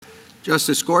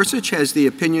Justice Gorsuch has the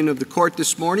opinion of the court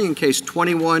this morning in case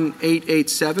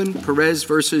 21-887, Perez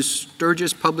versus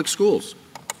Sturgis Public Schools.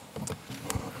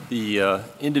 The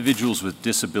Individuals with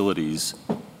Disabilities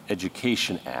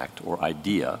Education Act, or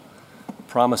IDEA,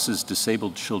 promises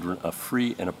disabled children a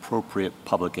free and appropriate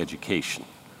public education.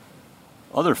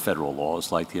 Other federal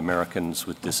laws, like the Americans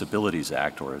with Disabilities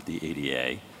Act, or the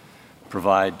ADA,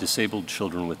 provide disabled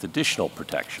children with additional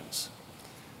protections.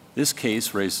 This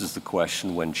case raises the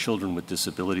question when children with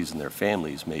disabilities and their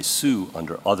families may sue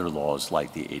under other laws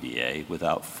like the ADA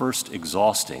without first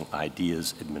exhausting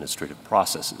IDEA's administrative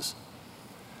processes.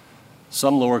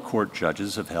 Some lower court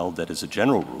judges have held that, as a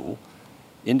general rule,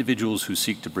 individuals who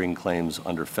seek to bring claims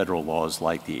under federal laws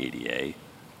like the ADA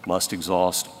must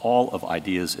exhaust all of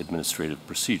IDEA's administrative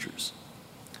procedures.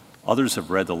 Others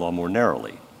have read the law more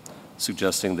narrowly,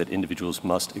 suggesting that individuals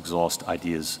must exhaust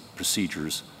IDEA's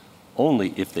procedures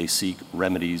only if they seek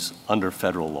remedies under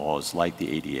federal laws like the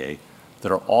ADA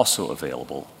that are also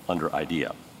available under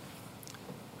IDEA.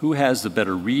 Who has the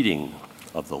better reading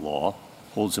of the law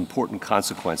holds important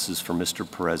consequences for Mr.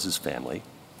 Perez's family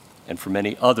and for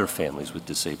many other families with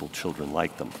disabled children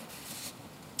like them.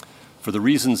 For the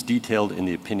reasons detailed in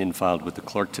the opinion filed with the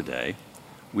clerk today,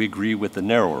 we agree with the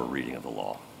narrower reading of the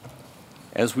law.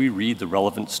 As we read the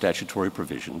relevant statutory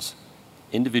provisions,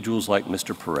 individuals like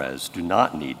Mr. Perez do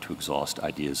not need to exhaust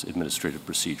IDEA's administrative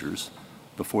procedures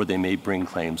before they may bring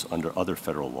claims under other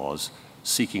federal laws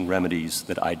seeking remedies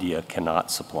that IDEA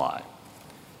cannot supply.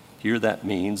 Here that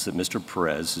means that Mr.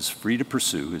 Perez is free to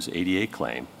pursue his ADA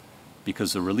claim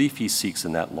because the relief he seeks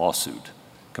in that lawsuit,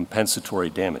 compensatory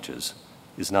damages,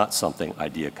 is not something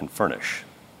IDEA can furnish.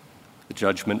 The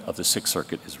judgment of the Sixth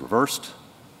Circuit is reversed.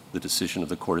 The decision of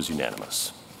the court is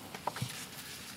unanimous.